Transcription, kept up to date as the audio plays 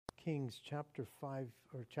Kings chapter 5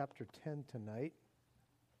 or chapter 10 tonight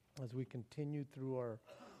as we continue through our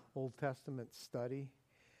Old Testament study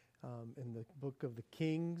in the book of the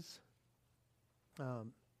Kings.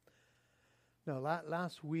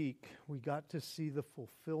 Last week we got to see the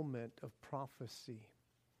fulfillment of prophecy.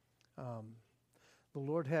 The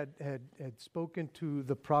Lord had spoken to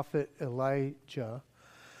the prophet Elijah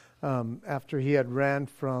after he had ran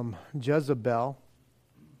from Jezebel,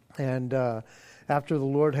 and after the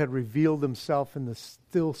Lord had revealed himself in the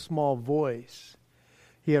still small voice,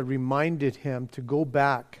 he had reminded him to go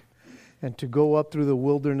back and to go up through the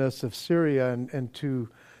wilderness of Syria and to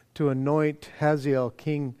anoint Hazael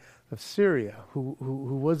king of Syria, who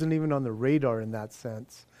wasn't even on the radar in that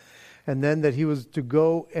sense. And then that he was to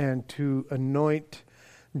go and to anoint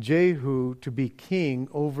Jehu to be king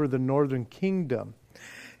over the northern kingdom.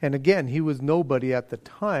 And again, he was nobody at the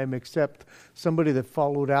time except somebody that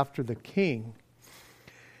followed after the king.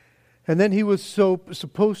 And then he was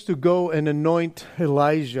supposed to go and anoint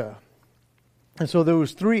Elijah. And so there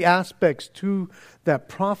was three aspects to that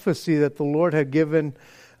prophecy that the Lord had given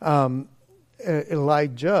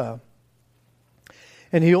Elijah.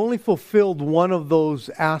 And he only fulfilled one of those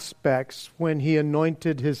aspects when he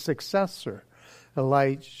anointed his successor,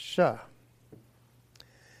 Elisha.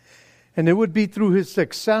 And it would be through his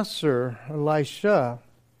successor, Elisha,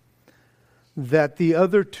 that the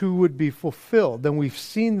other two would be fulfilled. And we've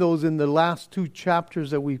seen those in the last two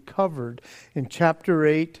chapters that we've covered. In chapter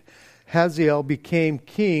 8, Hazael became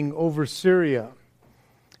king over Syria.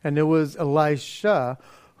 And it was Elisha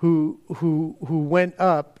who went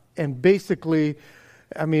up and basically,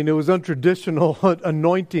 it was untraditional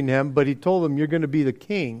anointing him, but he told him, you're going to be the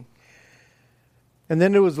king. And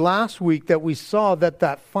then it was last week that we saw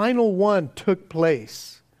that final one took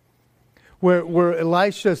place, where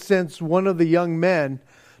Elisha sends one of the young men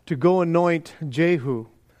to go anoint Jehu.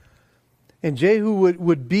 And Jehu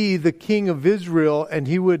would be the king of Israel, and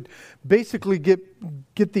he would basically get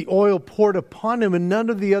the oil poured upon him, and none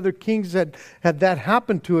of the other kings had that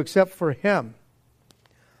happen to except for him.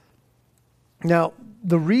 Now,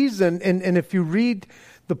 the reason, and if you read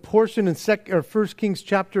the portion in 1 Kings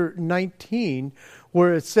chapter 19,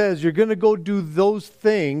 where it says you're going to go do those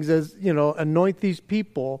things, as anoint these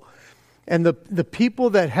people, and the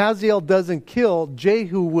people that Hazael doesn't kill,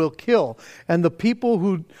 Jehu will kill, and the people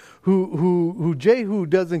who Jehu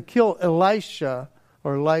doesn't kill, Elisha,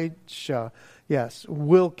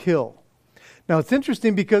 will kill. Now it's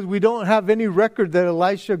interesting because we don't have any record that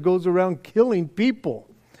Elisha goes around killing people.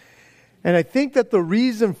 And I think that the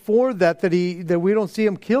reason for that we don't see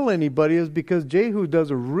him kill anybody is because Jehu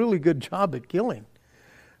does a really good job at killing.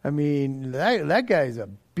 That guy's a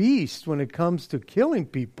beast when it comes to killing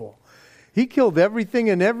people. He killed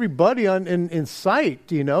everything and everybody in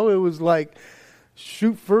sight. It was like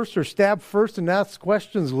shoot first or stab first and ask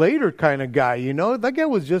questions later kind of guy. That guy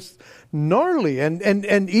was just gnarly.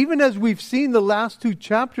 And even as we've seen the last two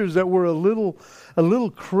chapters that were a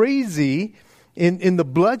little crazy in the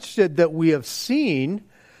bloodshed that we have seen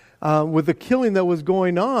with the killing that was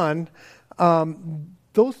going on,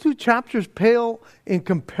 those two chapters pale in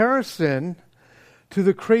comparison to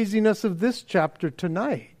the craziness of this chapter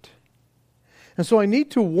tonight. And so I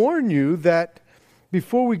need to warn you that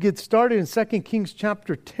before we get started in 2 Kings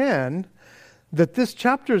chapter 10, that this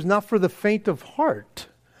chapter is not for the faint of heart.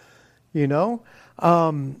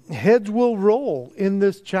 Heads will roll in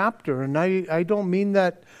this chapter, and I don't mean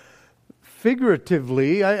that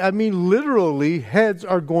figuratively. I mean literally, heads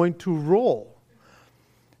are going to roll.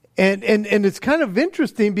 And it's kind of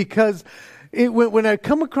interesting because when I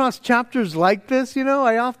come across chapters like this,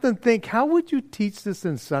 I often think, how would you teach this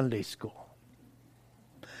in Sunday school?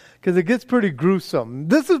 Because it gets pretty gruesome.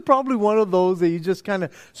 This is probably one of those that you just kind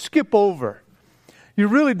of skip over. You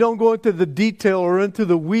really don't go into the detail or into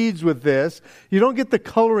the weeds with this. You don't get the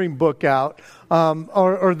coloring book out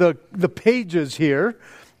or the pages here.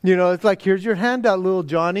 It's like, here's your handout, little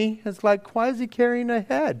Johnny. It's like, why is he carrying a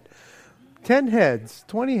head? 10 heads,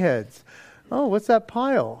 20 heads. Oh, what's that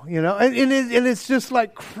pile? And it's just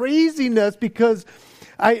like craziness because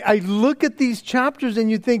I look at these chapters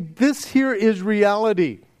and you think this here is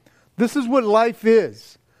reality. This is what life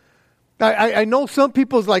is. I know some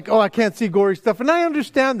people's like, I can't see gory stuff. And I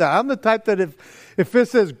understand that. I'm the type that if it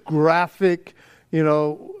says graphic,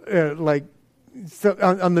 like so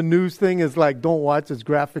on the news thing is like, don't watch this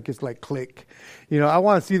graphic. It's like click. I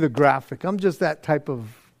want to see the graphic. I'm just that type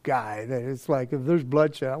of guy that it's like, if there's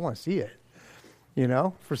bloodshed, I want to see it.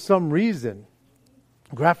 For some reason,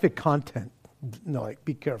 graphic content,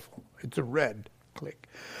 be careful. It's a red click.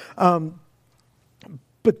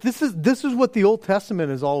 But this is what the Old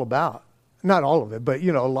Testament is all about. not all of it, but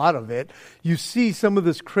a lot of it, you see some of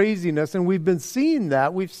this craziness, and we've been seeing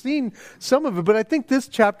that. We've seen some of it, but I think this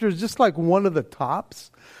chapter is just like one of the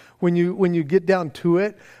tops when you get down to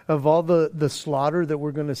it of all the slaughter that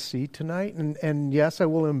we're going to see tonight. And yes, I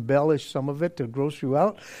will embellish some of it to gross you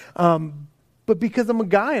out, but because I'm a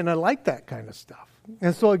guy and I like that kind of stuff.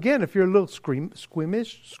 And so again, if you're a little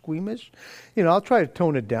squeamish, I'll try to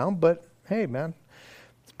tone it down, but hey, man,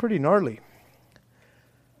 it's pretty gnarly.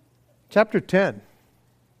 Chapter 10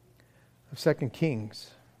 of 2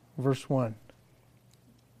 Kings, verse 1.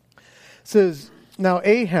 It says, "Now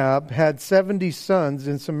Ahab had 70 sons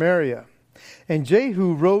in Samaria, and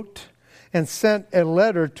Jehu wrote and sent a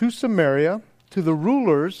letter to Samaria, to the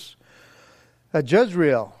rulers at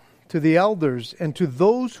Jezreel, to the elders, and to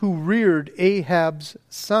those who reared Ahab's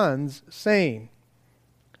sons, saying,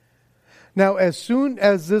 Now as soon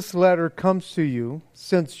as this letter comes to you,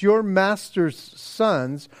 since your master's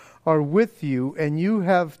sons are with you, and you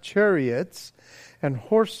have chariots and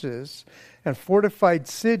horses and fortified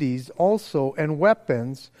cities also and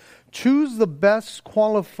weapons, choose the best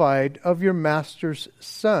qualified of your master's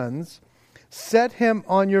sons, set him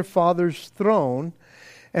on your father's throne,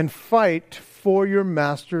 and fight for your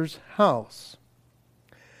master's house.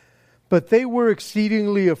 But they were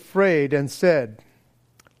exceedingly afraid and said,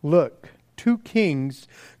 Look, 2 kings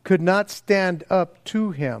could not stand up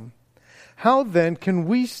to him. How then can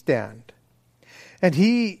we stand? And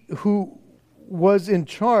he who was in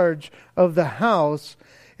charge of the house,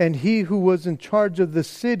 and he who was in charge of the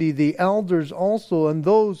city, the elders also, and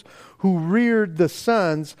those who reared the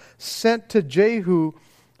sons, sent to Jehu,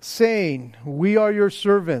 saying, We are your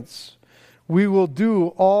servants. We will do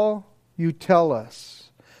all you tell us,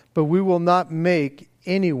 but we will not make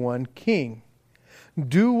anyone king.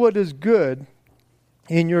 Do what is good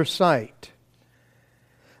in your sight.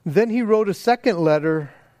 Then he wrote a second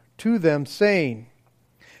letter to them, saying,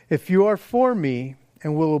 If you are for me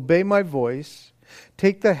and will obey my voice,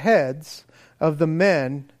 take the heads of the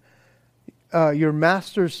men, your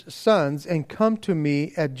master's sons, and come to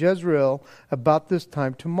me at Jezreel about this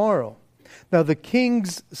time tomorrow. Now the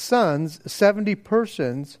king's sons, 70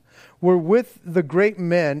 persons, were with the great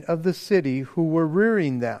men of the city who were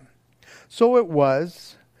rearing them. So it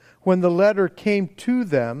was, when the letter came to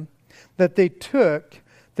them, that they took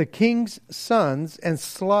the king's sons and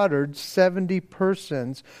slaughtered 70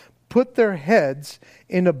 persons, put their heads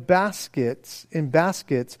in baskets,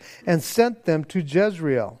 and sent them to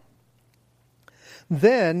Jezreel.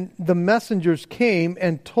 Then the messengers came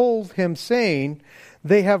and told him, saying,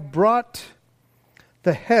 They have brought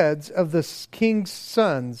the heads of the king's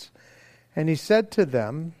sons. And he said to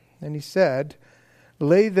them,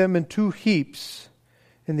 Lay them in 2 heaps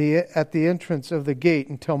at the entrance of the gate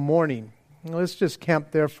until morning. Let's just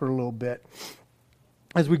camp there for a little bit.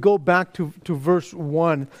 As we go back to verse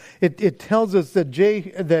 1, it tells us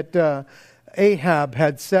that Ahab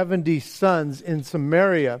had 70 sons in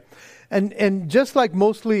Samaria. And just like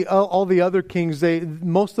mostly all the other kings,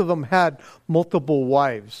 most of them had multiple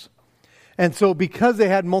wives. And so because they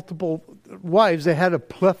had multiple wives, they had a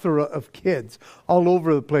plethora of kids all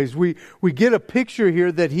over the place. We get a picture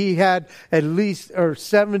here that he had at least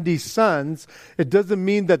 70 sons. It doesn't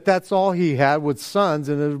mean that that's all he had with sons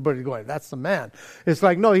and everybody going, that's the man. It's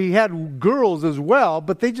like, no, he had girls as well,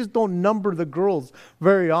 but they just don't number the girls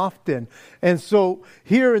very often. And so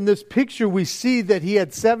here in this picture, we see that he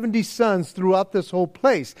had 70 sons throughout this whole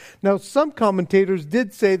place. Now, some commentators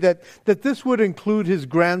did say that this would include his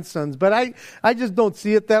grandsons, but I just don't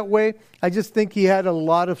see it that way. I just think he had a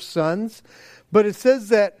lot of sons. But it says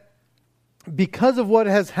that because of what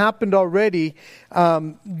has happened already,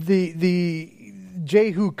 the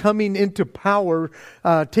Jehu coming into power,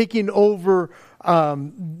 taking over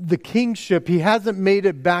the kingship, he hasn't made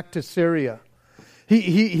it back to Syria.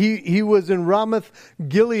 He was in Ramoth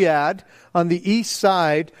Gilead on the east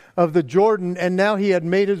side of the Jordan, and now he had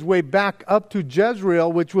made his way back up to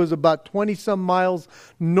Jezreel, which was about 20-some miles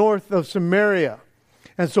north of Samaria.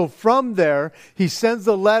 And so from there, he sends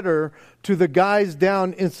a letter to the guys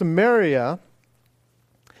down in Samaria.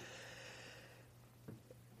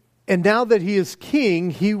 And now that he is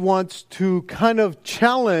king, he wants to kind of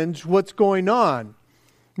challenge what's going on.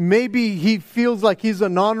 Maybe he feels like he's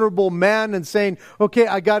an honorable man and saying, okay,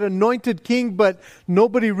 I got anointed king, but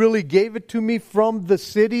nobody really gave it to me from the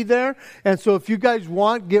city there. And so if you guys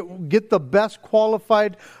want, get the best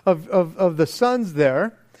qualified of the sons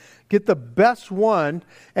there. Get the best one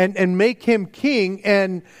and make him king.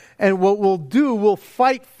 And what we'll do, we'll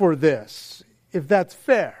fight for this, if that's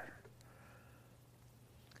fair.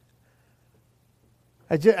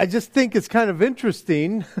 I just think it's kind of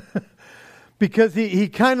interesting because he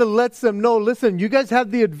kind of lets them know, listen, you guys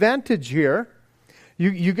have the advantage here.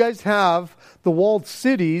 You guys have the walled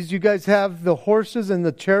cities. You guys have the horses and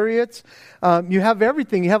the chariots. You have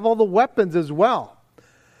everything. You have all the weapons as well.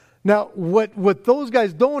 Now, what those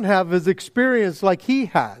guys don't have is experience like he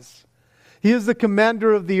has. He is the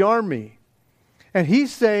commander of the army. And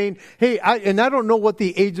he's saying, hey, I don't know what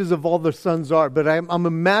the ages of all the sons are, but I'm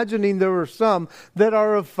imagining there are some that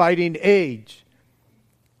are of fighting age.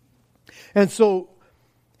 And so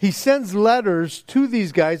he sends letters to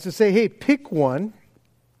these guys to say, hey, pick one.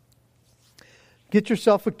 Get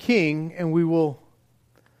yourself a king, and we will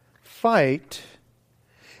fight.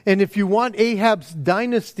 And if you want Ahab's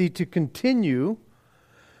dynasty to continue,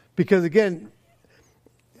 because again,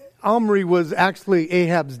 Omri was actually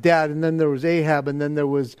Ahab's dad, and then there was Ahab, and then there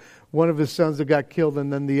was one of his sons that got killed,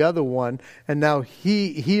 and then the other one. And now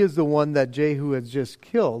he is the one that Jehu has just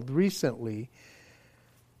killed recently.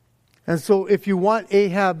 And so if you want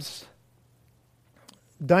Ahab's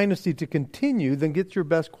dynasty to continue, then get your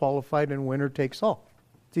best qualified and winner takes all.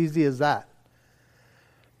 It's easy as that.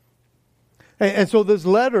 And so this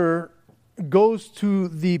letter goes to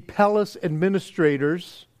the palace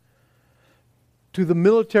administrators, to the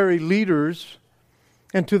military leaders,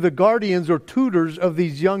 and to the guardians or tutors of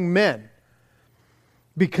these young men.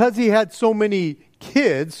 Because he had so many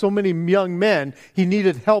kids, so many young men, he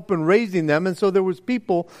needed help in raising them. And so there was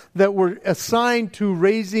people that were assigned to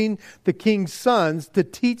raising the king's sons to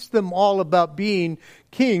teach them all about being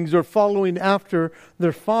kings or following after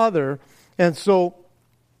their father. And so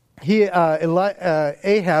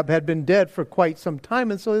Ahab had been dead for quite some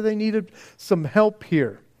time, and so they needed some help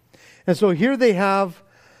here. And so here they have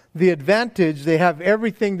the advantage, they have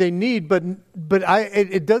everything they need, but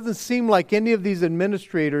it doesn't seem like any of these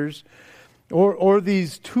administrators or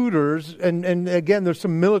these tutors, and again, there's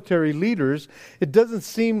some military leaders, it doesn't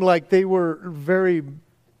seem like they were very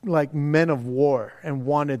like men of war and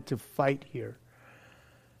wanted to fight here.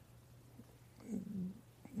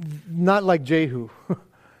 Not like Jehu.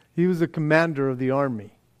 He was the commander of the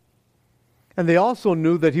army. And they also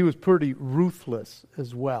knew that he was pretty ruthless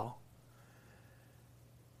as well.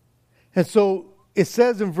 And so it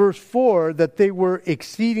says in verse 4 that they were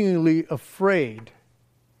exceedingly afraid,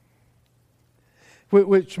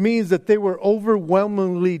 which means that they were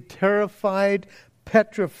overwhelmingly terrified,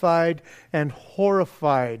 petrified, and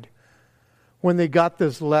horrified when they got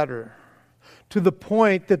this letter, to the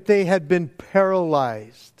point that they had been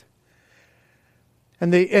paralyzed.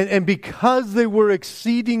 And because they were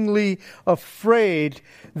exceedingly afraid,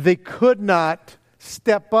 they could not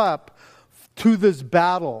step up to this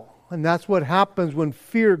battle. And that's what happens when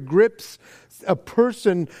fear grips a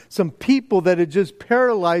person, some people, that it just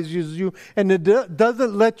paralyzes you and it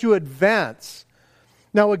doesn't let you advance.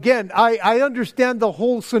 Now again, I understand the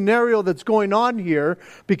whole scenario that's going on here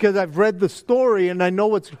because I've read the story and I know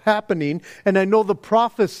what's happening, and I know the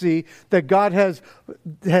prophecy that God has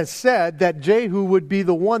said that Jehu would be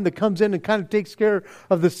the one that comes in and kind of takes care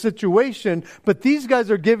of the situation. But these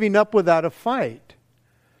guys are giving up without a fight.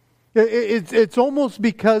 It's almost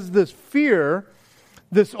because this fear,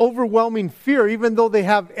 this overwhelming fear, even though they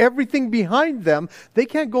have everything behind them, they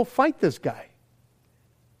can't go fight this guy.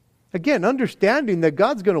 Again, understanding that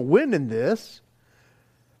God's going to win in this,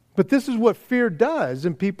 but this is what fear does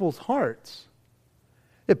in people's hearts.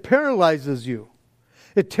 It paralyzes you.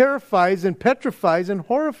 It terrifies and petrifies and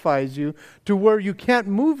horrifies you to where you can't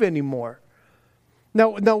move anymore.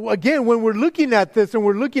 Now again, when we're looking at this and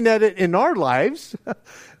we're looking at it in our lives,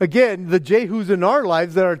 again, the Jehus in our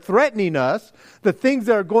lives that are threatening us, the things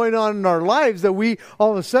that are going on in our lives that we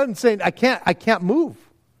all of a sudden saying, I can't move.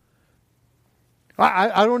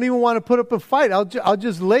 I don't even want to put up a fight. I'll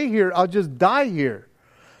just lay here. I'll just die here.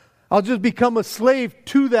 I'll just become a slave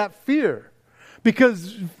to that fear.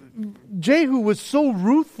 Because Jehu was so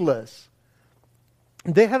ruthless.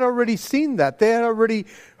 They had already seen that. They had already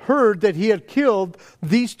heard that he had killed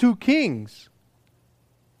these two kings.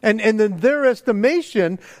 And in their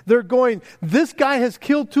estimation, they're going, this guy has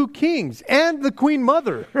killed two kings and the queen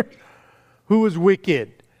mother who was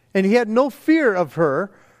wicked. And he had no fear of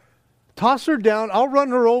her. Toss her down. I'll run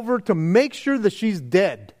her over to make sure that she's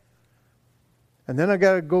dead. And then I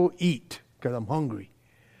got to go eat because I'm hungry.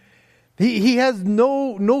 He has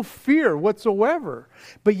no fear whatsoever.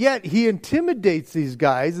 But yet he intimidates these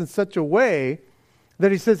guys in such a way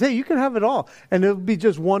that he says, hey, you can have it all. And it'll be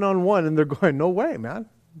just one-on-one. And they're going, no way, man.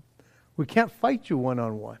 We can't fight you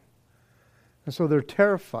one-on-one. And so they're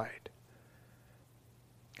terrified.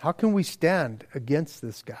 How can we stand against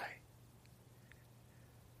this guy?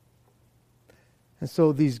 And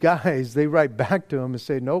so these guys, they write back to him and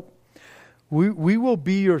say, nope, We will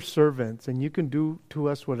be your servants, and you can do to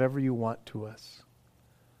us whatever you want to us.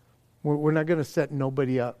 We're not going to set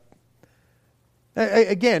nobody up.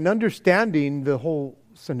 Again, understanding the whole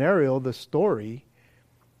scenario, the story,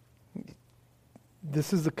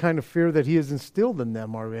 this is the kind of fear that he has instilled in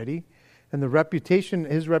them already. And his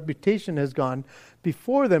reputation has gone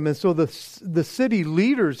before them. And so the city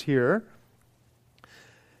leaders here,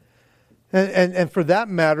 and for that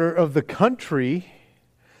matter, of the country,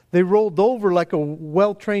 they rolled over like a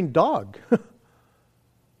well-trained dog.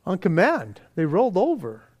 On command, they rolled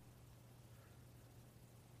over.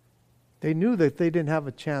 They knew that they didn't have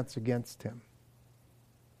a chance against him.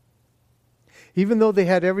 Even though they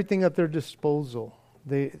had everything at their disposal,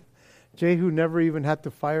 Jehu never even had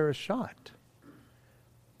to fire a shot.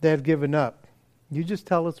 They had given up. You just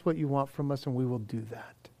tell us what you want from us and we will do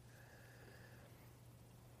that.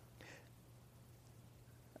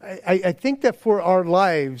 I think that for our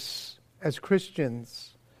lives as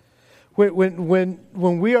Christians,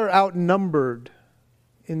 when we are outnumbered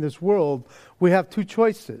in this world, we have two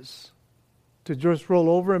choices. To just roll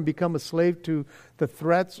over and become a slave to the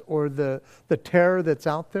threats or the terror that's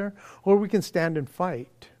out there, or we can stand and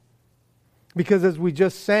fight. Because as we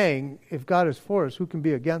just sang, if God is for us, who can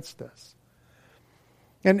be against us?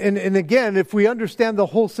 And again, if we understand the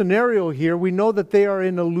whole scenario here, we know that they are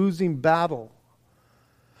in a losing battle.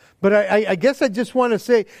 But I guess I just want to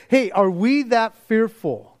say, hey, are we that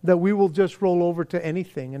fearful that we will just roll over to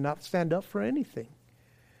anything and not stand up for anything?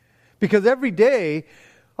 Because every day,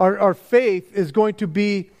 our faith is going to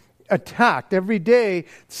be attacked. Every day,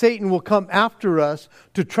 Satan will come after us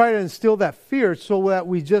to try to instill that fear so that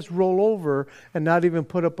we just roll over and not even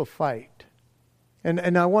put up a fight.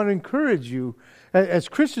 And I want to encourage you, as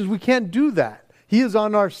Christians, we can't do that. He is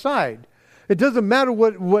on our side. It doesn't matter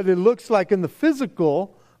what it looks like in the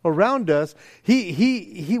physical around us.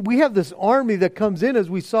 We have this army that comes in, as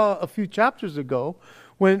we saw a few chapters ago,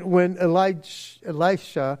 when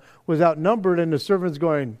Elisha was outnumbered and the servant's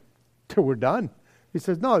going, we're done. He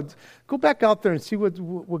says, no, go back out there and see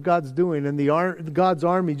what God's doing. And God's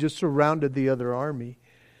army just surrounded the other army.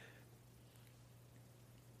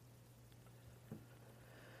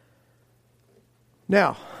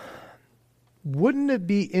 Now, wouldn't it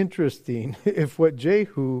be interesting if what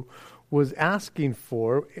Jehu was asking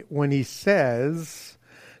for when he says,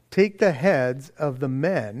 take the heads of the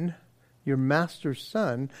men, your master's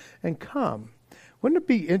son, and come. Wouldn't it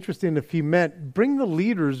be interesting if he meant bring the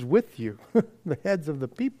leaders with you, the heads of the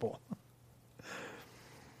people?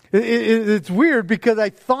 It's weird because I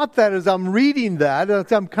thought that as I'm reading that,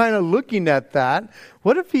 as I'm kind of looking at that,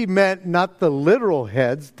 what if he meant not the literal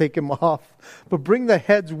heads, take them off, but bring the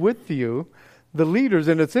heads with you, the leaders?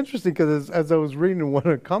 And it's interesting because as I was reading one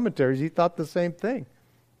of the commentaries, he thought the same thing.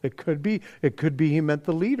 It could be he meant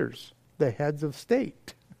the leaders, the heads of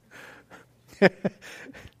state.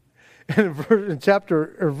 And in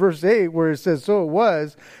verse 8, where it says, so it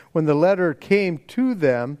was when the letter came to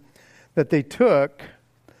them that they took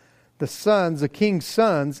the king's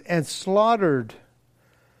sons, and slaughtered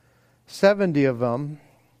 70 of them,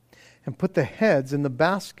 and put the heads in the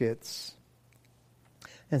baskets,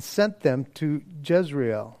 and sent them to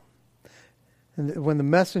Jezreel. And when the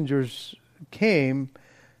messengers came,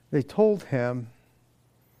 they told him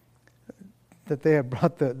that they had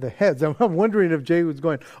brought the heads. I'm wondering if Jehu was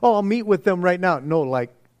going, I'll meet with them right now. No,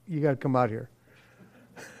 you got to come out here.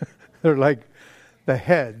 They're like, the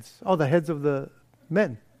heads. The heads of the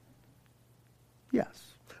men.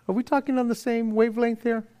 Yes. Are we talking on the same wavelength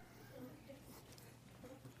here?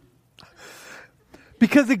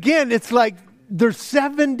 Because again, it's like there's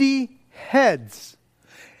 70 heads.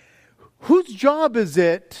 Whose job is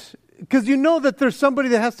it? Because you know that there's somebody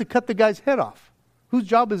that has to cut the guy's head off. Whose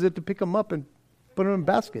job is it to pick them up and put them in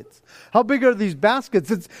baskets? How big are these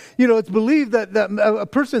baskets? It's believed that a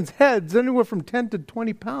person's head's anywhere from 10 to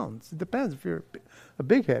 20 pounds. It depends if you're a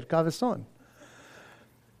big head, cabezón.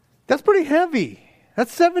 That's pretty heavy.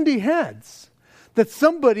 That's 70 heads that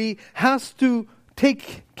somebody has to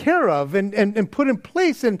take care of and put in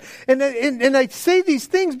place. And I say these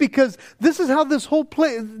things because this is how this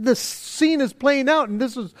scene is playing out, and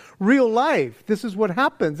this is real life. This is what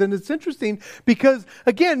happens. And it's interesting because,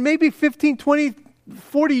 again, maybe 15, 20,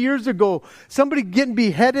 40 years ago, somebody getting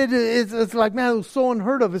beheaded, it's like, man, it was so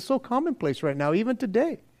unheard of. It's so commonplace right now, even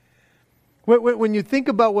today. When you think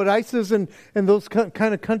about what ISIS and those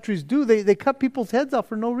kind of countries do, they cut people's heads off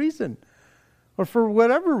for no reason or for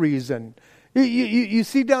whatever reason. You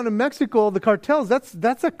see down in Mexico, the cartels,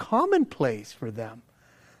 that's a commonplace for them.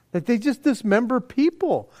 That they just dismember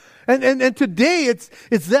people. And today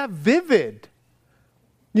it's that vivid.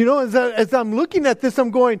 As I'm looking at this, I'm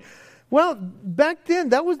going, Well, back then,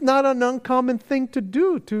 that was not an uncommon thing to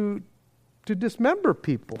do, to dismember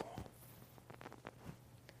people.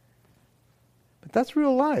 But that's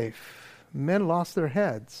real life. Men lost their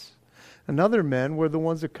heads. And other men were the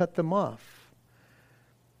ones that cut them off.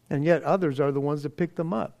 And yet others are the ones that picked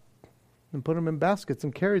them up and put them in baskets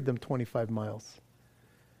and carried them 25 miles.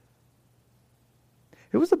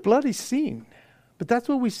 It was a bloody scene. But that's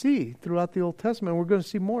what we see throughout the Old Testament. We're going to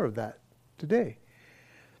see more of that today.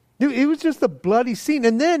 It was just a bloody scene.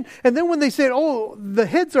 And then when they said, oh, the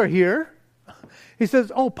heads are here, he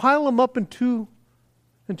says, oh, pile them up in two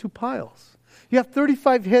piles. You have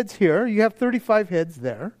 35 heads here. You have 35 heads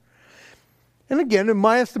there. And again, in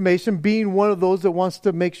my estimation, being one of those that wants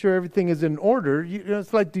to make sure everything is in order,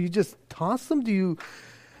 it's like, do you just toss them? Do you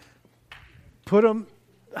put them?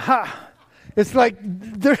 It's like,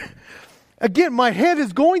 again, my head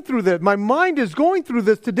is going through this. My mind is going through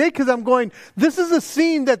this today because I'm going, this is a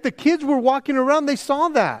scene that the kids were walking around. They saw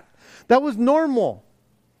that. That was normal.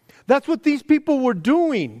 That's what these people were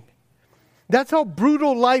doing. That's how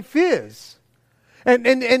brutal life is. And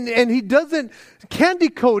he doesn't candy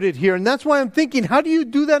coat it here. And that's why I'm thinking, how do you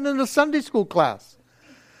do that in a Sunday school class?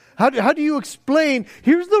 How do you explain,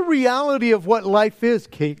 here's the reality of what life is,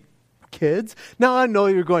 kids. Now I know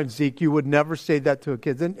you're going, Zeke, you would never say that to a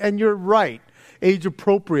kid. And you're right. Age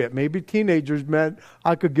appropriate. Maybe teenagers meant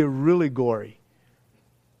I could get really gory.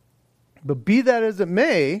 But be that as it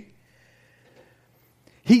may,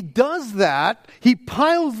 he does that. He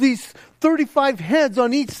piles these 35 heads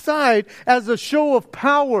on each side as a show of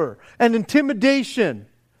power and intimidation.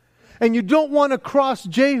 And you don't want to cross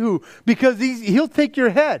Jehu because he'll take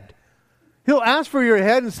your head. He'll ask for your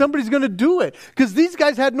head and somebody's going to do it. Because these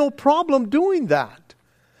guys had no problem doing that.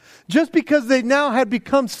 Just because they now had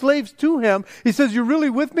become slaves to him, he says, you're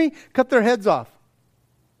really with me? Cut their heads off.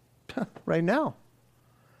 Right now.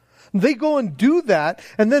 They go and do that,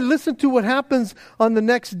 and then listen to what happens on the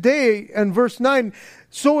next day in verse 9.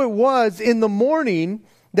 So it was in the morning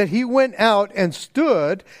that he went out and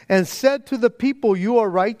stood and said to the people, you are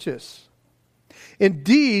righteous.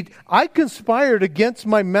 Indeed, I conspired against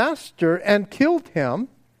my master and killed him.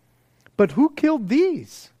 But who killed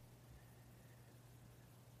these?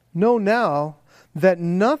 Know now that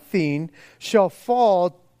nothing shall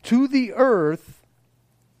fall to the earth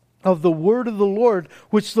of the word of the Lord,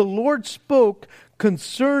 which the Lord spoke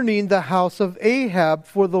concerning the house of Ahab,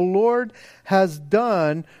 for the Lord has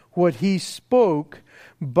done what he spoke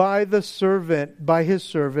by his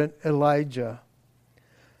servant Elijah.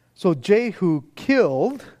 So Jehu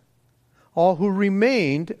killed all who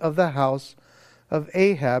remained of the house of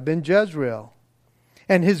Ahab in Jezreel,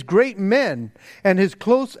 and his great men, and his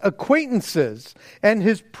close acquaintances, and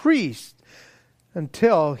his priests,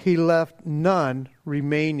 until he left none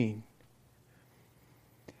remaining.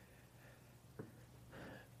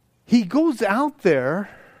 He goes out there,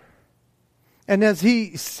 and as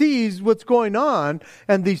he sees what's going on,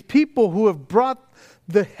 and these people who have brought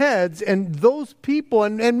the heads, and those people,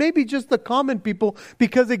 and maybe just the common people,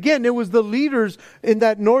 because again, it was the leaders in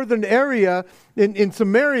that northern area in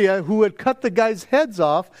Samaria who had cut the guys' heads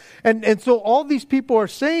off. And so all these people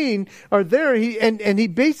are there. He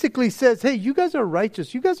basically says, hey, you guys are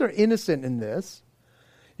righteous. You guys are innocent in this.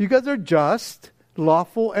 You guys are just,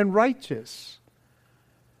 lawful, and righteous.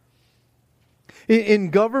 In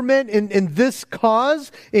government, in this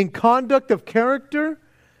cause, in conduct of character,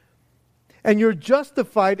 and you're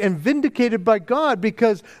justified and vindicated by God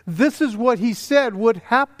because this is what he said would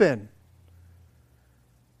happen.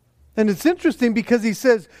 And it's interesting because he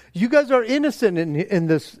says, you guys are innocent in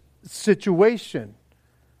this situation.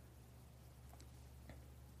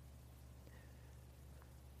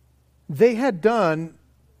 They had done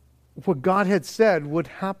what God had said would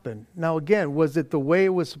happen. Now again, was it the way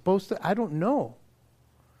it was supposed to? I don't know.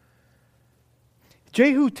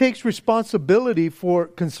 Jehu takes responsibility for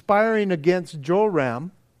conspiring against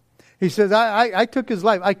Joram. He says, I took his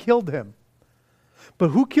life. I killed him.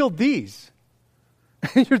 But who killed these?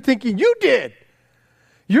 And you're thinking, you did.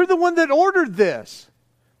 You're the one that ordered this.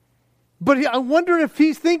 But I wonder if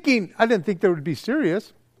he's thinking, I didn't think they would be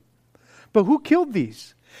serious. But who killed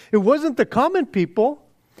these? It wasn't the common people.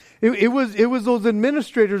 It was those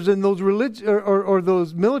administrators and those or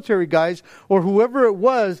those military guys or whoever it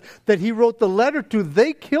was that he wrote the letter to.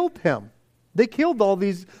 They killed him. They killed all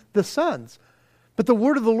the sons. But the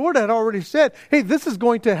word of the Lord had already said, hey, this is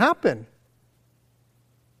going to happen.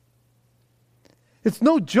 It's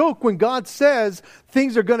no joke when God says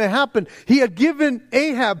things are going to happen. He had given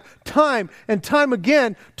Ahab time and time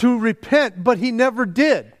again to repent, but he never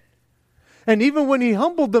did. And even when he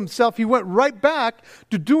humbled himself, he went right back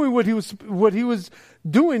to doing what he was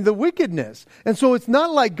doing the wickedness. And so it's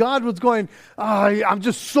not like God was going, I'm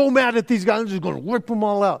just so mad at these guys, I'm just going to whip them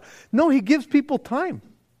all out. No, he gives people time.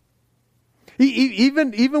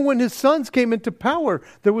 Even when his sons came into power,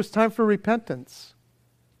 there was time for repentance.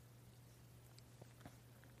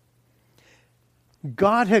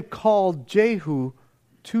 God had called Jehu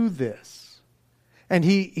to this. And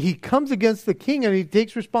he comes against the king and he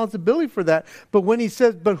takes responsibility for that. But when he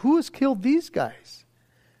says, but who has killed these guys?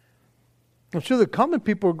 I'm sure the common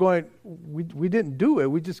people are going, we didn't do it.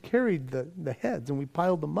 We just carried the heads and we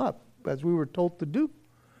piled them up as we were told to do.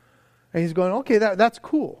 And he's going, okay, that's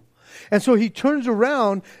cool. And so he turns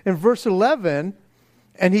around in verse 11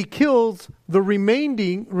 and he kills the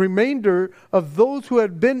remainder of those who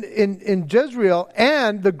had been in Jezreel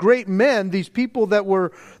and the great men, these people that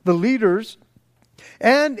were the leaders,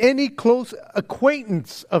 and any close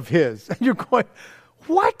acquaintance of his. And you're going,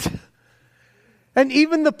 what? And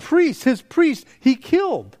even the priest, his priest, he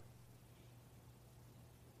killed.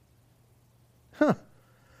 The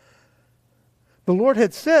Lord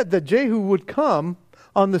had said that Jehu would come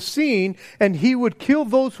on the scene and he would kill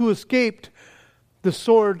those who escaped the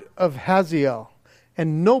sword of Hazael.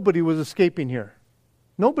 And nobody was escaping here.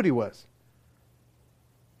 Nobody was.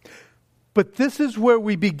 But this is where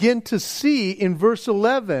we begin to see in verse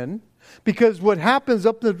 11, because what happens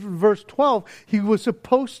up to verse 12, he was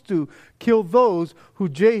supposed to kill those who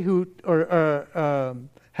Jehu or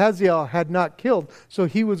Hazael had not killed. So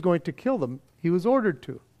he was going to kill them. He was ordered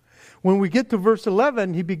to. When we get to verse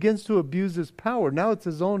 11, he begins to abuse his power. Now it's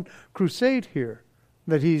his own crusade here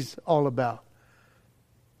that he's all about.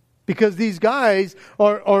 Because these guys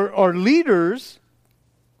are leaders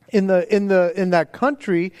in that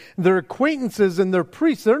country. They're acquaintances and they're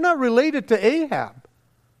priests. They're not related to Ahab.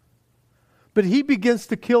 But he begins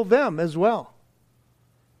to kill them as well.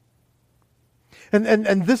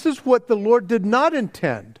 And this is what the Lord did not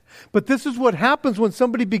intend. But this is what happens when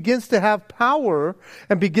somebody begins to have power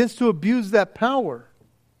and begins to abuse that power.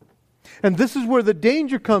 And this is where the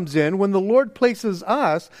danger comes in when the Lord places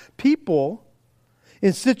us, people,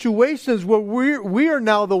 in situations where we are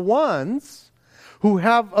now the ones who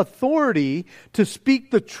have authority to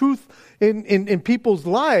speak the truth in people's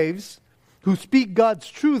lives, who speak God's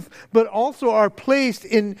truth, but also are placed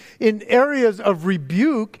in areas of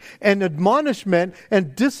rebuke and admonishment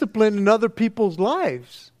and discipline in other people's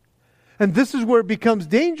lives. And this is where it becomes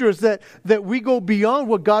dangerous that we go beyond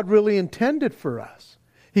what God really intended for us.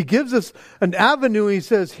 He gives us an avenue. He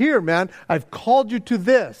says, here, man, I've called you to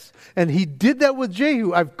this. And he did that with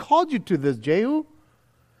Jehu. I've called you to this, Jehu.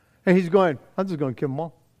 And he's going, I'm just going to kill them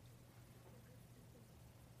all.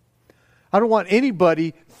 I don't want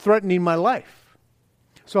anybody threatening my life.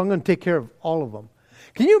 So I'm going to take care of all of them.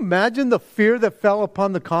 Can you imagine the fear that fell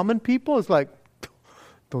upon the common people? It's like,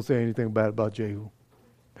 don't say anything bad about Jehu.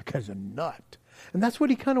 That guy's a nut. And that's what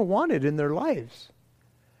he kind of wanted in their lives.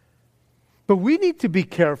 But we need to be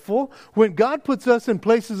careful when God puts us in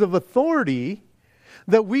places of authority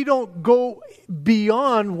that we don't go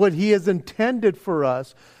beyond what he has intended for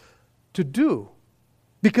us to do.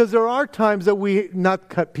 Because there are times that we not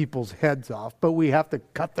cut people's heads off, but we have to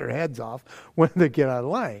cut their heads off when they get out of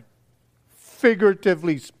line.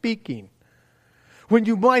 Figuratively speaking. When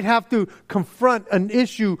you might have to confront an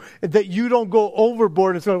issue that you don't go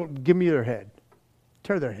overboard and say, give me their head.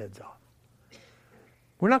 Tear their heads off.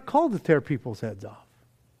 We're not called to tear people's heads off.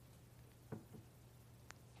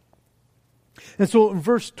 And so in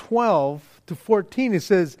verse 12 to 14 it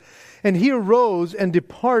says, and he arose and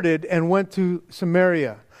departed and went to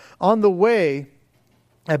Samaria. On the way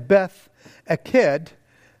at Beth Eked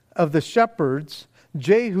of the shepherds,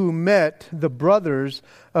 Jehu met the brothers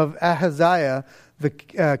of Ahaziah, the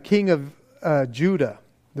king of Judah,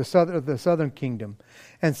 the southern kingdom,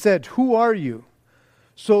 and said, who are you?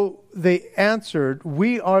 So they answered,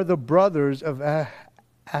 we are the brothers of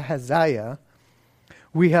Ahaziah.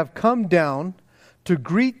 We have come down to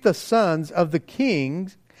greet the sons of the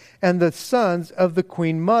kings and the sons of the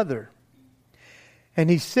queen mother.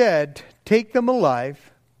 And he said, take them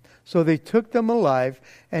alive. So they took them alive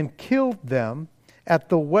and killed them at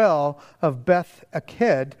the well of Beth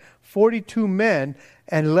Eked, 42 men,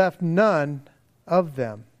 and left none of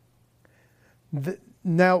them.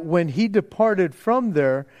 Now when he departed from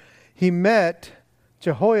there, he met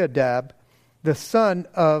Jehoiadab, the son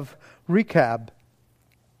of Rechab,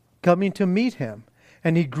 coming to meet him.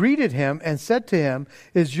 And he greeted him and said to him,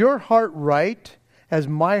 is your heart right as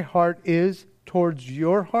my heart is towards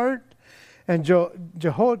your heart? And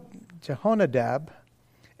Jehonadab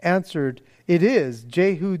answered, it is.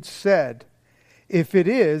 Jehu said, if it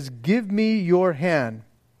is, give me your hand.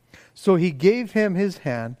 So he gave him his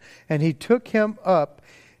hand, and he took him up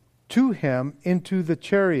to him into the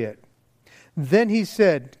chariot. Then he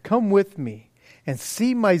said, "Come with me, and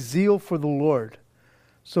see my zeal for the Lord."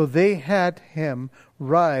 So they had him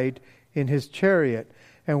ride in his chariot.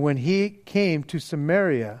 And when he came to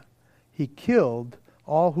Samaria, he killed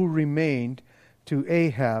all who remained to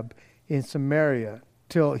Ahab in Samaria,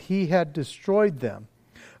 till he had destroyed them,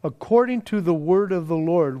 according to the word of the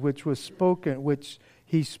Lord which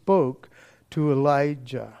he spoke to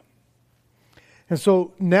Elijah. And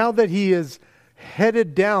so now that he is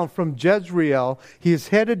headed down from Jezreel, he is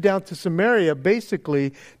headed down to Samaria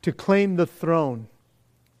basically to claim the throne.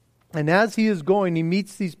 And as he is going, he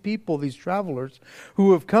meets these people, these travelers,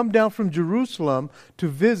 who have come down from Jerusalem to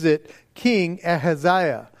visit King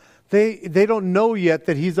Ahaziah. They don't know yet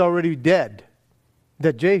that he's already dead,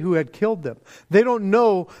 that Jehu had killed them. They don't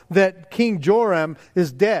know that King Joram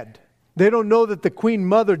is dead. They don't know that the queen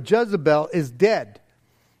mother Jezebel is dead.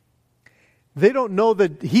 They don't know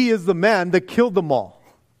that he is the man that killed them all.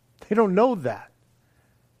 They don't know that.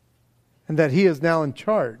 And that he is now in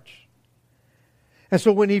charge. And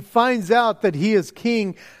so when he finds out that he is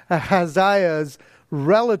King Ahaziah's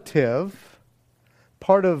relative,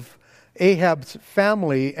 part of Ahab's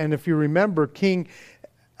family, and if you remember, King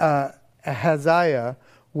Ahaziah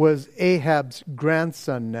was Ahab's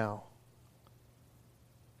grandson now.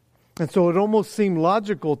 And so it almost seemed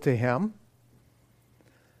logical to him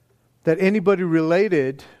that anybody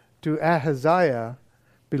related to Ahaziah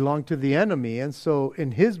belonged to the enemy. And so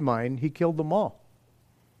in his mind, he killed them all.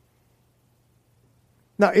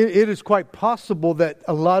 Now, it is quite possible that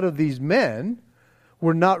a lot of these men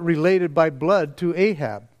were not related by blood to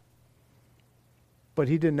Ahab. But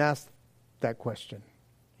he didn't ask that question.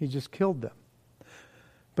 He just killed them.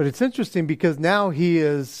 But it's interesting because now he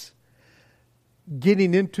is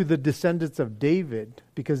getting into the descendants of David,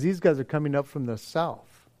 because these guys are coming up from the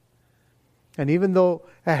south. And even though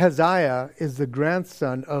Ahaziah is the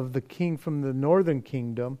grandson of the king from the northern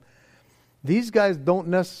kingdom, these guys don't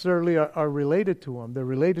necessarily are related to him. They're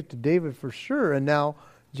related to David for sure. And now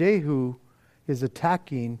Jehu is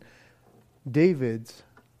attacking David's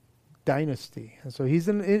dynasty. And so he's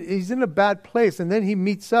in a bad place. And then he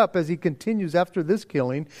meets up as he continues after this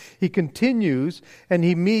killing. He continues and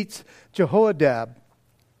he meets Jehoiada.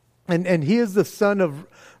 And he is the son of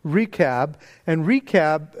Rechab. And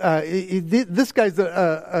Rechab, this guy's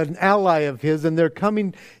an ally of his, and they're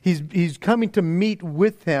coming. He's coming to meet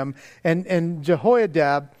with him. And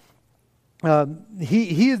Jehoiada,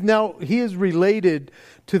 he is related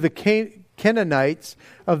to the Canaanites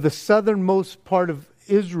of the southernmost part of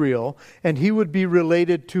Israel, and he would be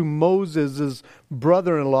related to Moses'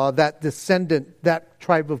 brother-in-law, that descendant, that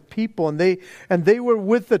tribe of people. And they were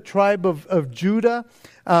with the tribe of Judah.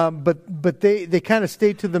 But they kind of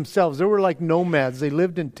stayed to themselves. They were like nomads. They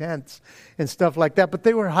lived in tents and stuff like that. But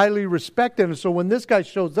they were highly respected. And so when this guy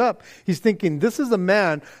shows up, he's thinking, this is a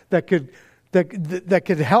man that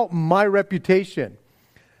could help my reputation.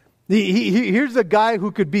 Here's a guy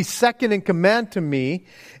who could be second in command to me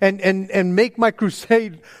and make my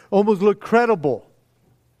crusade almost look credible.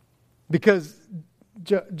 Because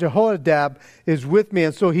Jehoiada is with me.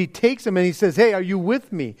 And so he takes him and he says, "Hey, are you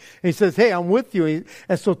with me?" And he says, "Hey, I'm with you."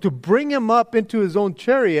 And so to bring him up into his own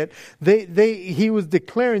chariot, he was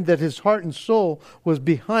declaring that his heart and soul was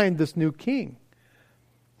behind this new king.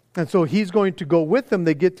 And so he's going to go with them.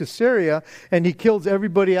 They get to Syria and he kills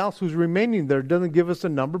everybody else who's remaining there. Doesn't give us a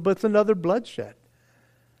number, but it's another bloodshed.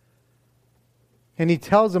 And he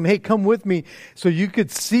tells them, "Hey, come with me so you could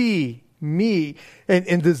see me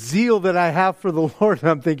and the zeal that I have for the Lord."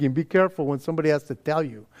 And I'm thinking, be careful when somebody has to tell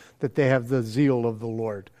you that they have the zeal of the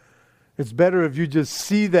Lord. It's better if you just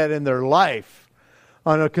see that in their life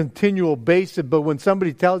on a continual basis. But when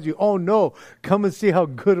somebody tells you, "Oh no, come and see how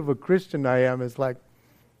good of a Christian I am," it's like,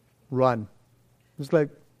 run. It's like,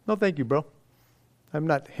 no thank you, bro. I'm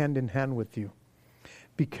not hand in hand with you.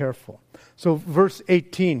 Be careful. So verse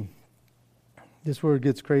 18, this is where it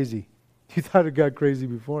gets crazy. You thought it got crazy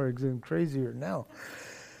before. It's getting crazier now.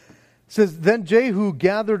 It says, "Then Jehu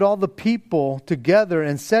gathered all the people together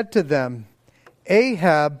and said to them,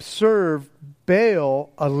 Ahab served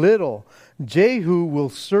Baal a little. Jehu will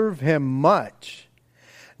serve him much.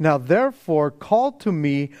 Now therefore call to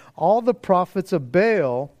me all the prophets of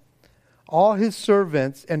Baal, all his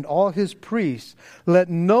servants and all his priests. Let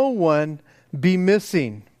no one be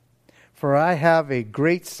missing, for I have a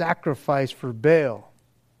great sacrifice for Baal.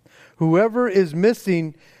 Whoever is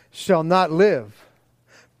missing shall not live."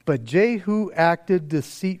 But Jehu acted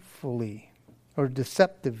deceitfully or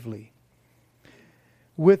deceptively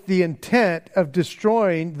with the intent of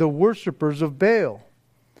destroying the worshippers of Baal.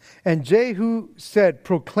 And Jehu said,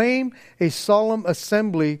 proclaim a solemn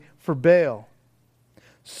assembly for Baal.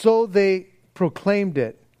 So they proclaimed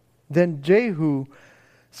it. Then Jehu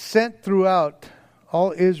sent throughout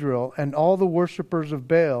all Israel, and all the worshippers of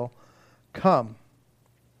Baal come,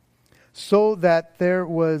 so that there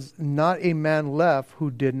was not a man left who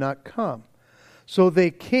did not come. So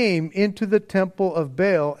they came into the temple of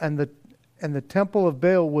Baal, and the temple of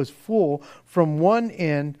Baal was full from one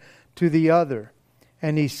end to the other.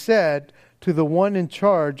 And he said to the one in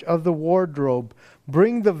charge of the wardrobe,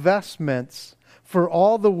 bring the vestments for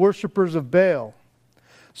all the worshippers of Baal.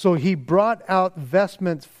 So he brought out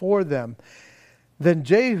vestments for them. Then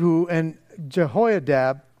Jehu and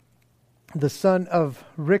Jehoiada, the son of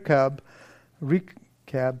Rechab,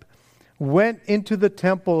 went into the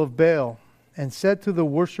temple of Baal and said to the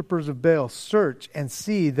worshippers of Baal, search and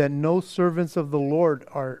see that no servants of the Lord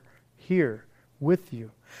are here with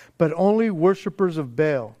you, but only worshippers of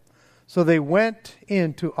Baal. So they went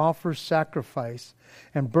in to offer sacrifice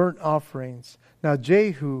and burnt offerings. Now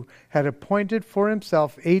Jehu had appointed for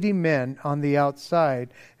himself 80 men on the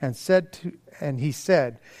outside, and he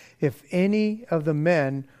said, if any of the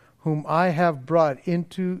men whom I have brought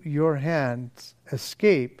into your hands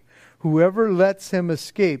escape, whoever lets him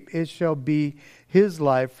escape, it shall be his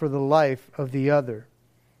life for the life of the other.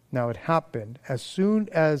 Now it happened, as soon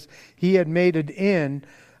as he had made an end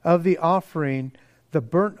of the offering, the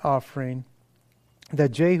burnt offering,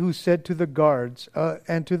 that Jehu said to the guards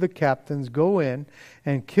and to the captains, go in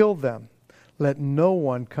and kill them. Let no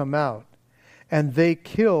one come out. And they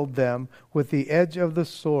killed them with the edge of the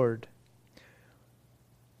sword.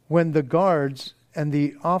 Then the guards and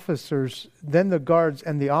the officers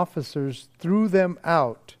threw them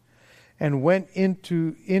out and went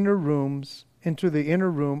into the inner room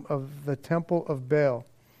of the temple of Baal.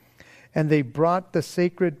 And they brought the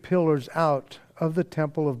sacred pillars out of the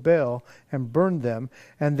temple of Baal and burned them.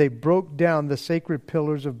 And they broke down the sacred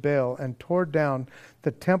pillars of Baal and tore down the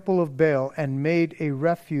temple of Baal and made a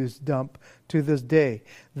refuse dump to this day.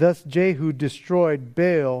 Thus Jehu destroyed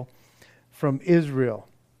Baal from Israel.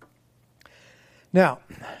 Now,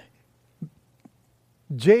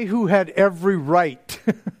 Jehu had every right,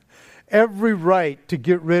 every right to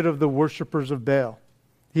get rid of the worshippers of Baal.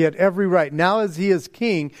 He had every right. Now as he is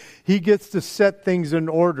king, he gets to set things in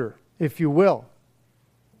order, if you will.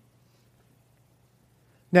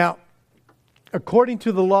 Now, according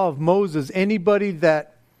to the law of Moses, anybody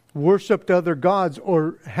that worshipped other gods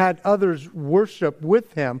or had others worship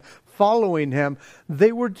with him, following him,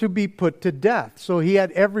 they were to be put to death. So he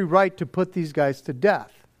had every right to put these guys to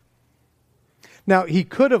death. Now, he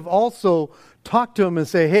could have also talked to him and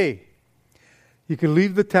say, hey, you can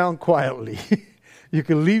leave the town quietly. You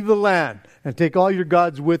can leave the land and take all your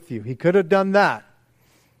gods with you. He could have done that.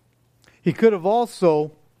 He could have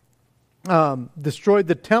also destroyed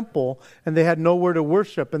the temple and they had nowhere to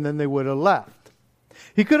worship, and then they would have left.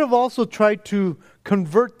 He could have also tried to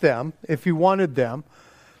convert them if he wanted them,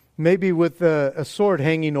 maybe with a sword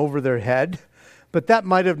hanging over their head, but that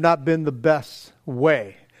might have not been the best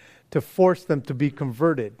way to force them to be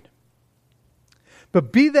converted.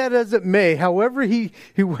 But be that as it may, however he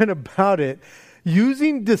went about it,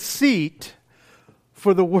 using deceit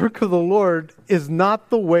for the work of the Lord is not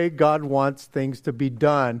the way God wants things to be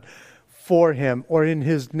done for him or in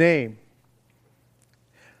his name.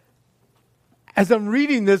 As I'm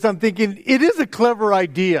reading this, I'm thinking it is a clever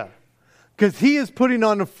idea, because he is putting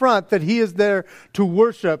on the front that he is there to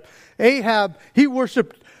worship. Ahab, he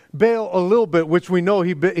worshiped Baal a little bit, which we know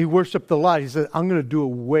he worshipped a lot. He said, I'm going to do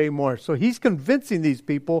it way more. So he's convincing these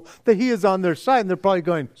people that he is on their side, and they're probably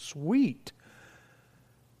going, sweet.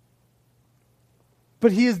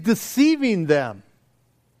 But he is deceiving them,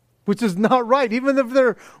 which is not right. Even if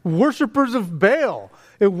they're worshipers of Baal,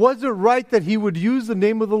 it wasn't right that he would use the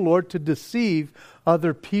name of the Lord to deceive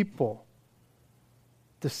other people.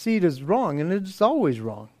 Deceit is wrong, and it's always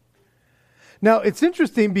wrong. Now, it's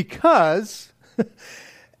interesting because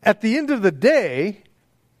at the end of the day,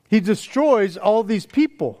 he destroys all these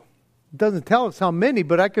people. It doesn't tell us how many,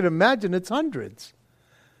 but I could imagine it's hundreds.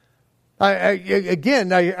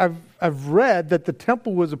 I've read that the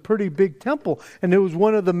temple was a pretty big temple, and it was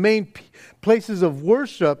one of the main places of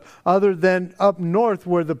worship other than up north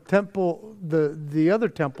where the temple, the other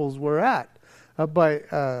temples were at, up by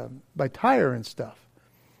Tyre and stuff.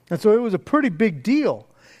 And so it was a pretty big deal.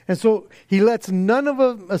 And so he lets none of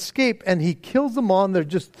them escape, and he kills them all, and they're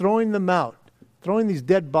just throwing them out, throwing these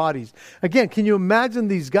dead bodies. Again, can you imagine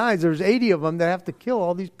these guys? There's 80 of them that have to kill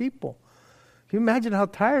all these people. Can you imagine how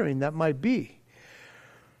tiring that might be?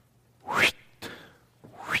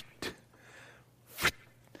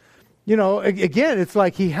 Again, it's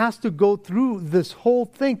like he has to go through this whole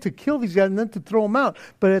thing to kill these guys and then to throw them out.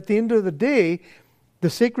 But at the end of the day, the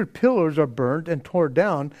sacred pillars are burned and torn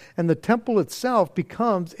down, and the temple itself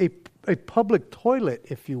becomes a public toilet,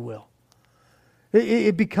 if you will.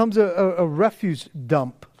 It becomes a refuse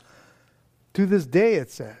dump. To this day,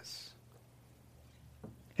 it says.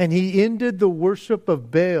 And he ended the worship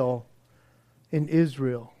of Baal in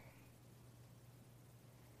Israel.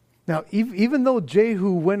 Now, even though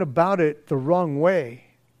Jehu went about it the wrong way,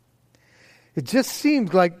 it just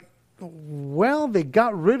seems like, well, they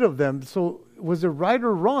got rid of them. So was it right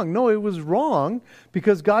or wrong? No, it was wrong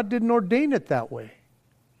because God didn't ordain it that way.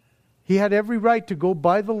 He had every right to go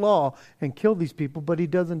by the law and kill these people, but he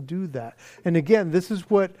doesn't do that. And again, this is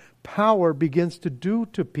what power begins to do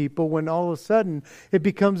to people when all of a sudden it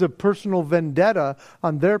becomes a personal vendetta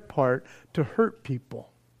on their part to hurt people,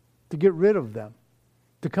 to get rid of them,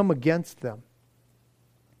 to come against them.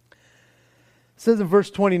 It says in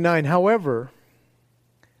verse 29, however,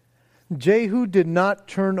 Jehu did not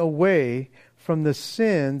turn away from the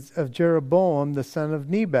sins of Jeroboam the son of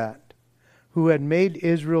Nebat, who had made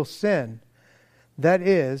Israel sin. That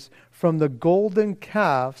is, from the golden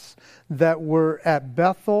calves that were at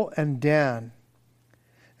Bethel and Dan.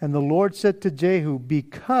 And the Lord said to Jehu,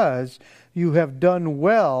 because you have done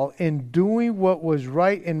well in doing what was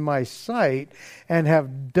right in my sight, and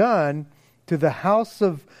have done to the house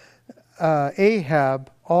of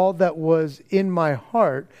Ahab all that was in my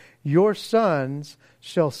heart, your sons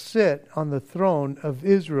shall sit on the throne of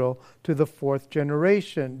Israel to the 4th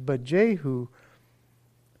generation. But Jehu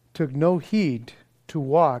took no heed to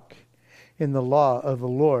walk in the law of the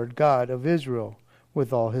Lord God of Israel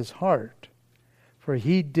with all his heart. For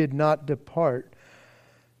he did not depart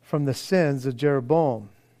from the sins of Jeroboam,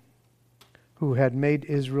 who had made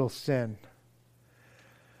Israel sin.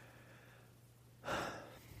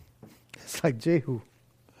 It's like Jehu.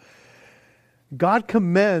 God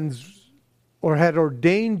commends or had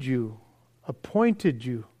ordained you, appointed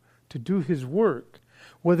you to do his work.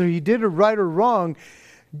 Whether he did it right or wrong,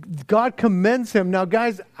 God commends him. Now,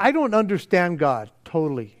 guys, I don't understand God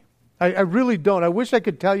totally. I really don't. I wish I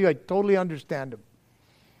could tell you I totally understand him.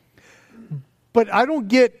 But I don't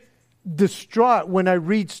get distraught when I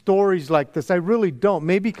read stories like this. I really don't.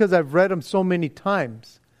 Maybe because I've read them so many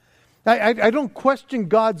times. I don't question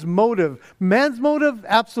God's motive. Man's motive,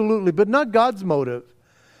 absolutely, but not God's motive.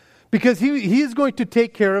 Because he is going to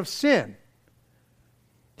take care of sin.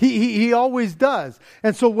 He always does.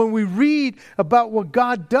 And so when we read about what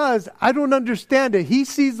God does, I don't understand it. He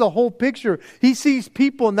sees the whole picture. He sees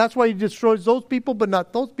people, and that's why he destroys those people, but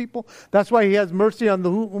not those people. That's why he has mercy on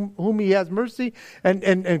whom he has mercy,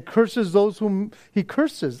 and curses those whom he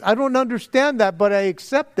curses. I don't understand that, but I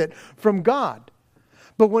accept it from God.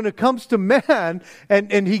 But when it comes to man,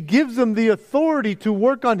 and he gives them the authority to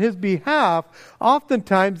work on his behalf,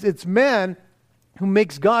 oftentimes it's man who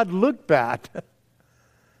makes God look bad.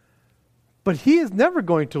 But he is never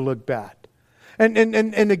going to look bad. And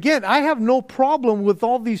again, I have no problem with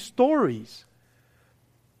all these stories.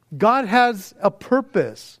 God has a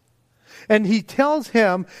purpose. And he tells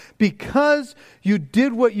him, because you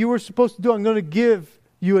did what you were supposed to do, I'm going to give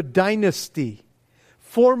you a dynasty.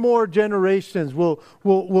 4 more generations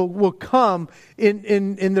will come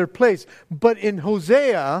in their place. But in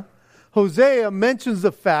Hosea mentions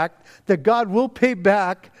the fact that God will pay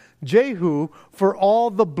back Jehu for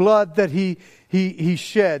all the blood that he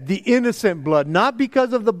shed, the innocent blood, not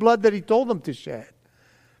because of the blood that he told them to shed,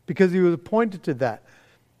 because he was appointed to that.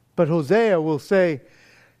 But Hosea will say,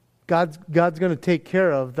 God's going to take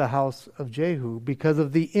care of the house of Jehu because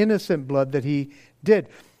of the innocent blood that he did.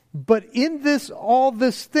 But in all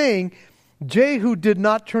this thing, Jehu did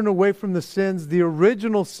not turn away from the sins, the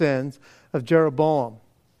original sins of Jeroboam.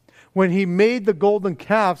 When he made the golden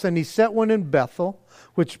calves, and he set one in Bethel,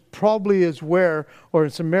 which probably is or in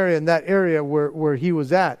Samaria, in that area where he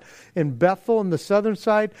was at. In Bethel, on the southern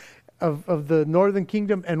side of the northern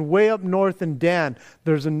kingdom, and way up north in Dan,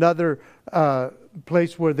 there's another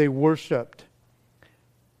place where they worshipped.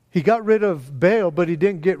 He got rid of Baal, but he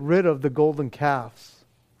didn't get rid of the golden calves.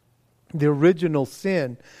 The original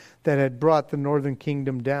sin that had brought the northern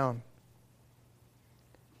kingdom down.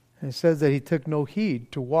 And it says that he took no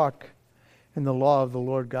heed to walk in the law of the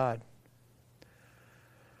Lord God.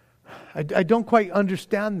 I don't quite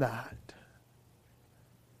understand that.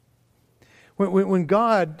 When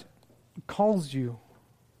God calls you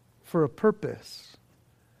for a purpose,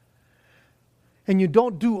 and you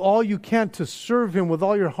don't do all you can to serve him with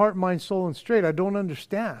all your heart, mind, soul, and strength, I don't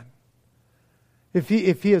understand. If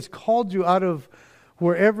he has called you out of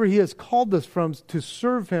wherever He has called us from to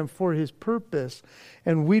serve Him for His purpose,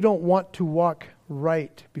 and we don't want to walk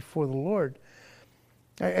right before the Lord.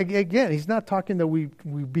 Again, He's not talking that we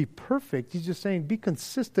be perfect. He's just saying be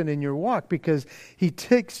consistent in your walk, because He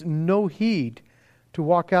takes no heed to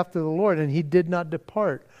walk after the Lord, and He did not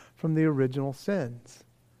depart from the original sins.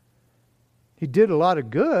 He did a lot of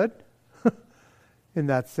good in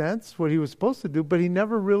that sense, what He was supposed to do, but He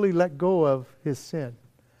never really let go of His sin.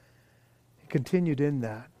 He continued in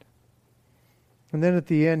that. And then at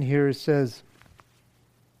the end here it says,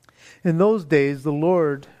 in those days the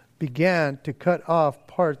Lord began to cut off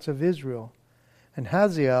parts of Israel, and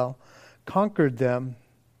Hazael conquered them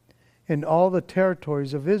in all the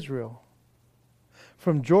territories of Israel.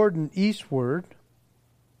 From Jordan eastward,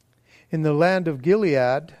 in the land of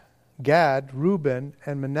Gilead, Gad, Reuben,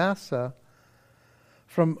 and Manasseh,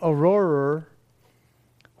 from Aroer,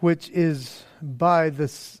 which is by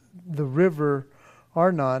the river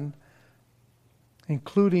Arnon,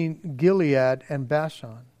 including Gilead and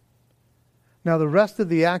Bashan. Now the rest of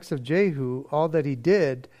the acts of Jehu, all that he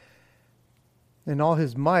did, and all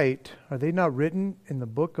his might, are they not written in the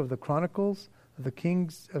book of the Chronicles of the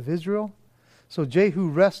kings of Israel? So Jehu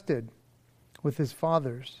rested with his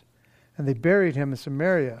fathers, and they buried him in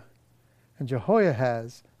Samaria. And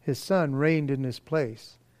Jehoahaz, his son, reigned in his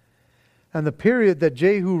place. And the period that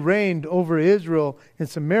Jehu reigned over Israel in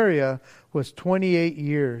Samaria was 28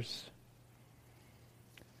 years.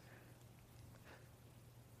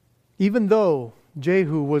 Even though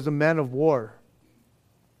Jehu was a man of war,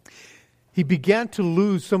 he began to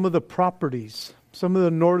lose some of the properties, some of the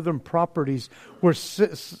northern properties, where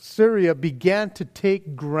Syria began to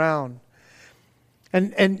take ground.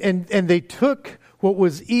 And they took what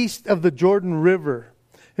was east of the Jordan River.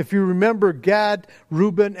 If you remember, Gad,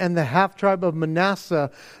 Reuben, and the half-tribe of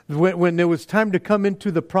Manasseh, when it was time to come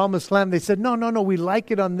into the promised land, they said, no, we like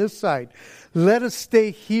it on this side. Let us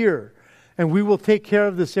stay here, and we will take care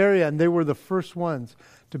of this area. And they were the first ones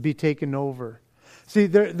to be taken over. See,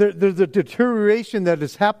 there's a deterioration that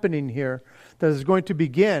is happening here that is going to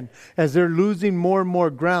begin as they're losing more and more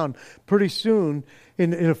ground. Pretty soon,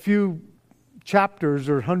 in a few chapters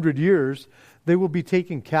or 100 years, they will be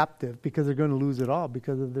taken captive because they're going to lose it all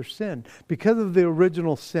because of their sin, because of the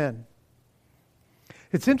original sin.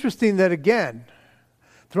 It's interesting that, again,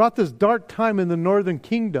 throughout this dark time in the northern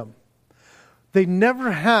kingdom, they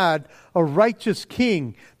never had a righteous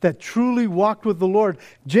king that truly walked with the Lord.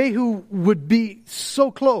 Jehu would be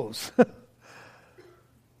so close,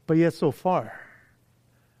 but yet so far.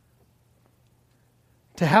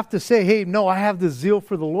 To have to say, hey, no, I have the zeal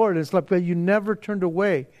for the Lord. It's like, but you never turned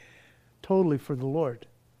away totally for the Lord.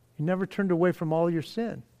 You never turned away from all your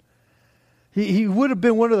sin. He would have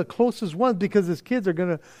been one of the closest ones because his kids are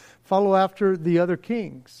going to follow after the other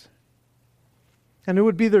kings. And it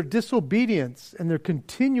would be their disobedience and their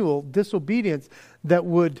continual disobedience that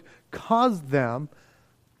would cause them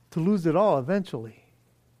to lose it all eventually.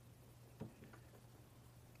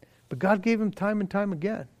 But God gave him time and time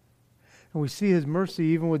again. And we see His mercy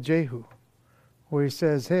even with Jehu, where He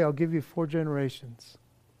says, hey, I'll give you 4 generations.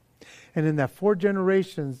 And in that 4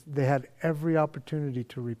 generations, they had every opportunity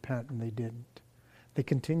to repent, and they didn't. They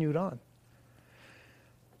continued on.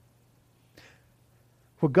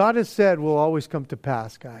 What God has said will always come to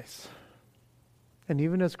pass, guys. And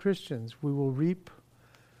even as Christians, we will reap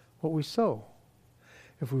what we sow.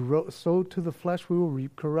 If we sow to the flesh, we will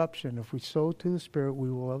reap corruption. If we sow to the Spirit, we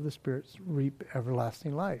will of the Spirit reap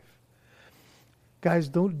everlasting life. Guys,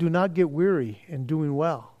 do not get weary in doing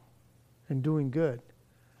well and doing good.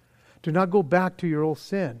 Do not go back to your old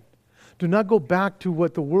sin. Do not go back to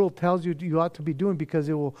what the world tells you you ought to be doing, because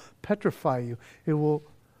it will petrify you. It will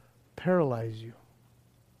paralyze you.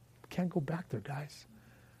 Can't go back there, guys.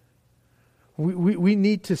 We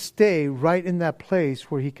need to stay right in that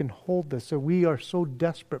place where He can hold us. So we are so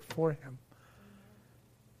desperate for Him,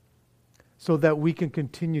 so that we can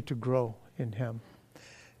continue to grow in Him.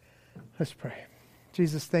 Let's pray.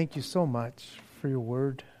 Jesus, thank You so much for Your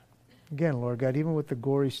word. Again, Lord God, even with the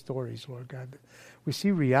gory stories, Lord God, we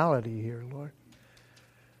see reality here, Lord.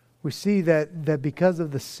 We see that because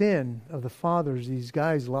of the sin of the fathers, these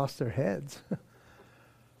guys lost their heads.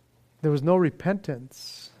 There was no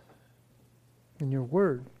repentance. And Your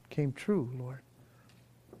word came true, Lord.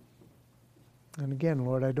 And again,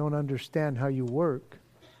 Lord, I don't understand how You work.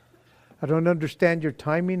 I don't understand Your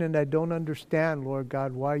timing, and I don't understand, Lord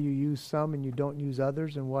God, why You use some and You don't use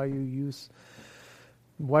others, and why You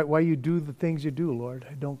do the things You do, Lord.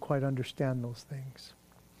 I don't quite understand those things.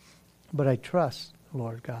 But I trust,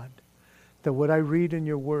 Lord God, that what I read in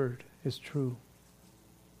Your word is true.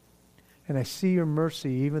 And I see Your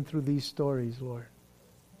mercy even through these stories, Lord.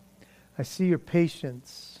 I see your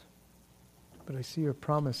patience, but I see your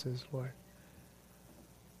promises, Lord.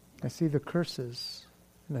 I see the curses,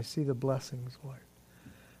 and I see the blessings, Lord.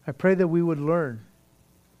 I pray that we would learn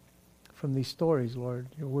from these stories, Lord.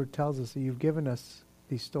 Your word tells us that you've given us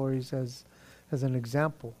these stories as an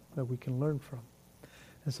example that we can learn from.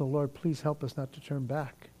 And so, Lord, please help us not to turn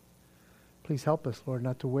back. Please help us, Lord,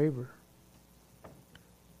 not to waver.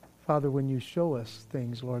 Father, when you show us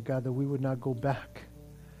things, Lord God, that we would not go back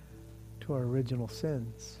to our original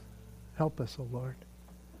sins. Help us, O Lord.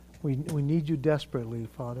 We need you desperately,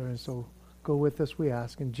 Father, and so go with us, we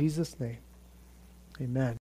ask. In Jesus' name, amen.